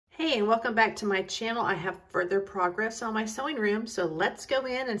Hey, and welcome back to my channel. I have further progress on my sewing room, so let's go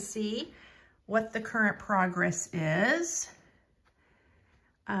in and see what the current progress is.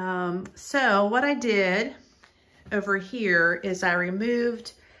 So what I did over here is I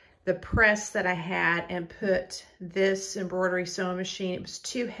removed the press that I had and put this embroidery sewing machine. It was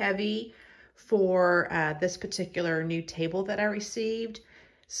too heavy for this particular new table that I received,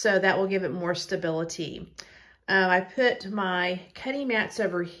 so that will give it more stability. I put my cutting mats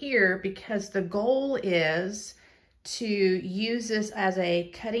over here because the goal is to use this as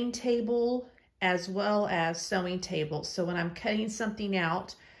a cutting table as well as sewing table. So when I'm cutting something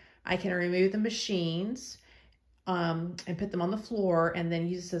out, I can remove the machines and put them on the floor and then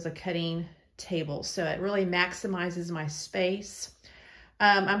use this as a cutting table. So it really maximizes my space.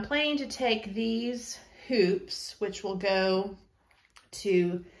 I'm planning to take these hoops, which will go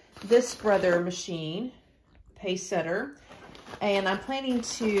to this brother machine, pace setter, and I'm planning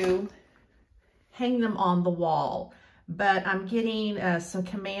to hang them on the wall, but I'm getting some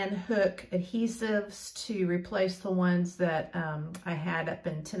command hook adhesives to replace the ones that I had up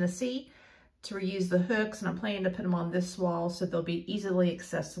in Tennessee to reuse the hooks, and I'm planning to put them on this wall so they'll be easily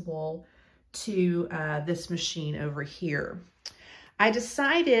accessible to this machine over here. I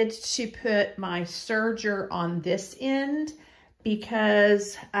decided to put my serger on this end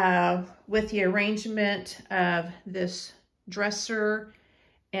because with the arrangement of this dresser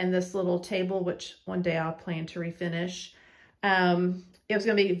and this little table, which one day I'll plan to refinish, it was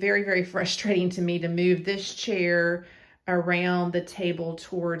going to be very, very frustrating to me to move this chair around the table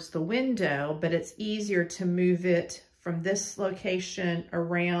towards the window, but it's easier to move it from this location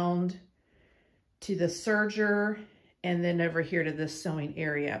around to the serger and then over here to this sewing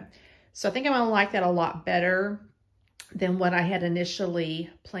area. So I think I'm going to like that a lot better than what I had initially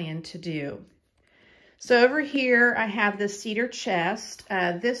planned to do. So over here, I have this cedar chest.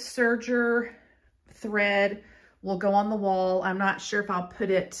 This serger thread will go on the wall. I'm not sure if I'll put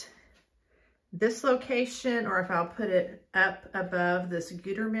it this location or if I'll put it up above this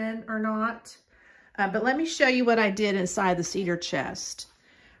Gutermann or not. But let me show you what I did inside the cedar chest.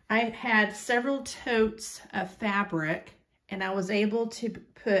 I had several totes of fabric, and I was able to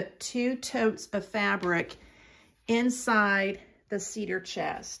put 2 totes of fabric inside the cedar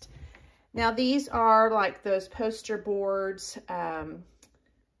chest. Now these are like those poster boards,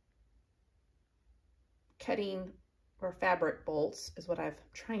 cutting or fabric bolts is what I'm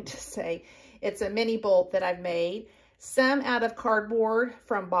trying to say. It's a mini bolt that I've made, some out of cardboard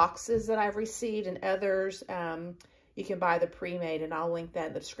from boxes that I've received, and others you can buy the pre-made, and I'll link that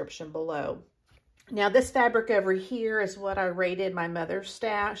in the description below. Now this fabric over here is what I rated my mother's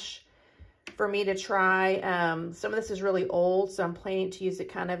stash for me to try. Some of this is really old, so I'm planning to use it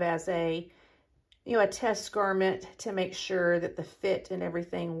kind of as a, a test garment to make sure that the fit and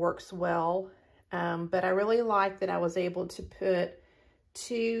everything works well. But I really like that I was able to put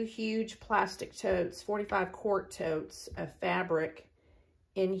 2 huge plastic totes, 45 quart totes of fabric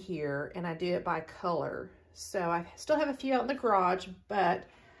in here, and I do it by color. So I still have a few out in the garage, but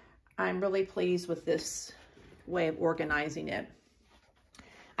I'm really pleased with this way of organizing it.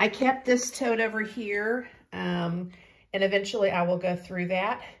 I kept this tote over here, and eventually I will go through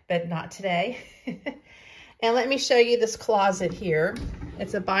that, but not today. And let me show you this closet here.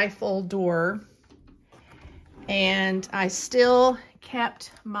 It's a bifold door, and I still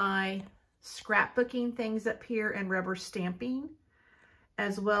kept my scrapbooking things up here and rubber stamping,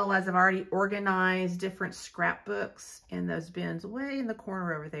 as well as I've already organized different scrapbooks in those bins way in the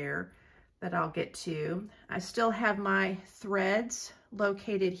corner over there that I'll get to. I still have my threads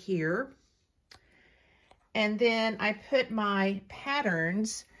located here. And then I put my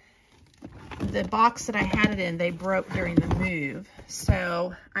patterns, the box that I had it in, they broke during the move.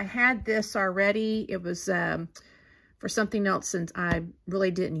 So I had this already. It was for something else since I really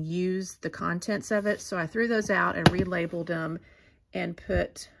didn't use the contents of it. So I threw those out and relabeled them and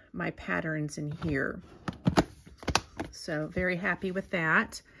put my patterns in here. So very happy with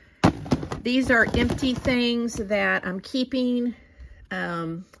that. These are empty things that I'm keeping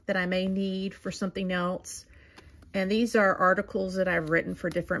that I may need for something else. And these are articles that I've written for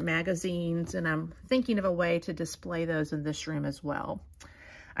different magazines, and I'm thinking of a way to display those in this room as well.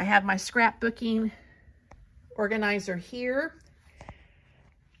 I have my scrapbooking organizer here.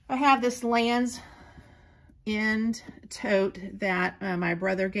 I have this Lands' End tote that my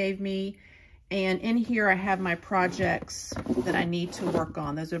brother gave me. And in here I have my projects that I need to work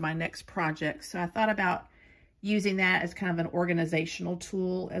on. Those are my next projects. So I thought about using that as kind of an organizational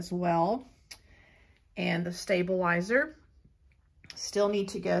tool as well. And the stabilizer. Still need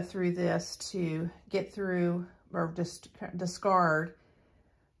to go through this to get through or just discard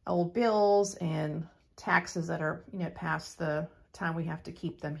old bills and taxes that are, you know, past the time we have to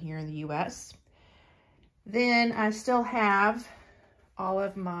keep them here in the US. Then I still have all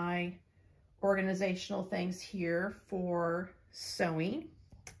of my organizational things here for sewing.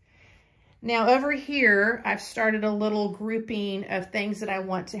 Now over here, I've started a little grouping of things that I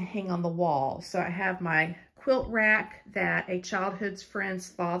want to hang on the wall. So I have my quilt rack that a childhood friend's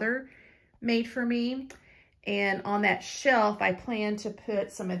father made for me. And on that shelf, I plan to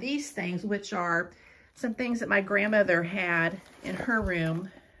put some of these things, which are some things that my grandmother had in her room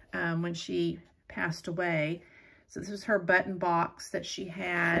when she passed away. So this was her button box that she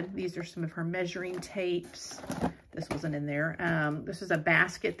had. These are some of her measuring tapes. This wasn't in there. This was a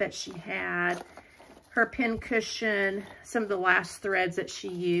basket that she had, her pin cushion, some of the last threads that she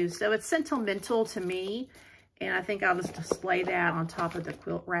used. So it's sentimental to me, and I think I'll just display that on top of the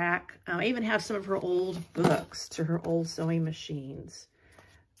quilt rack. I even have some of her old books to her old sewing machines,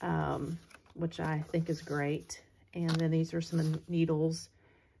 which I think is great. And then these are some needles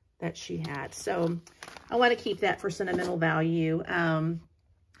that she had. So I want to keep that for sentimental value.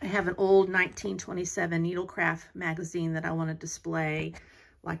 I have an old 1927 Needlecraft magazine that I want to display,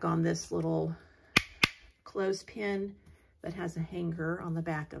 like on this little clothespin that has a hanger on the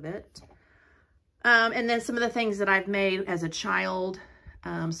back of it. And then some of the things that I've made as a child,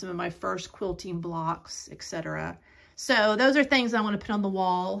 some of my first quilting blocks, etc. So those are things I want to put on the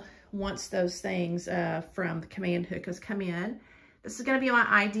wall once those things from the command hook has come in. This is going to be my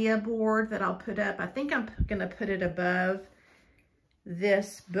idea board that I'll put up. I think I'm going to put it above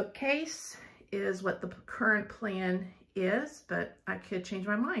this bookcase is what the current plan is, but I could change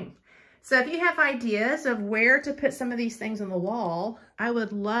my mind. So if you have ideas of where to put some of these things on the wall, I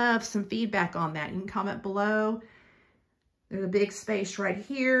would love some feedback on that. You can comment below. There's a big space right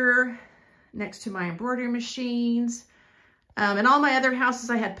here next to my embroidery machines. In all my other houses,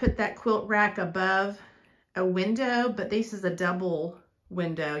 I had put that quilt rack above a window, but this is a double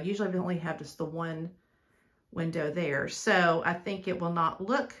window. Usually we only have just the one window there. So I think it will not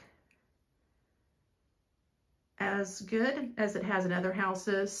look as good as it has in other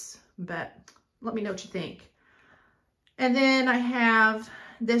houses, but let me know what you think. And then I have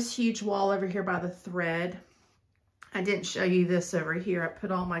this huge wall over here by the thread. I didn't show you this over here. I put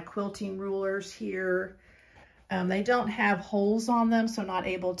all my quilting rulers here. They don't have holes on them, so I'm not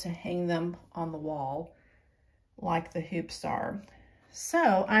able to hang them on the wall like the hoops are.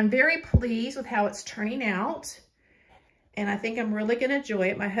 So I'm very pleased with how it's turning out, and I think I'm really going to enjoy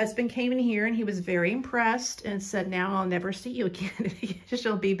it. My husband came in here and he was very impressed and said, now I'll never see you again.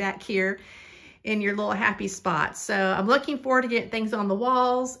 You'll be back here in your little happy spot. So I'm looking forward to getting things on the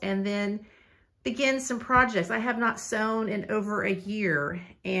walls and then begin some projects. I have not sewn in over a year,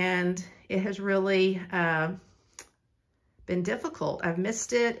 and it has really been difficult. I've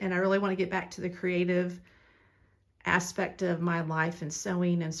missed it, and I really want to get back to the creative aspect of my life and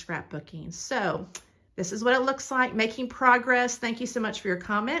sewing and scrapbooking. So this is what it looks like, making progress. Thank you so much for your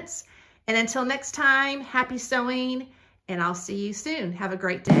comments. And until next time, happy sewing, and I'll see you soon. Have a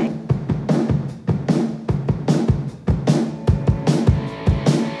great day.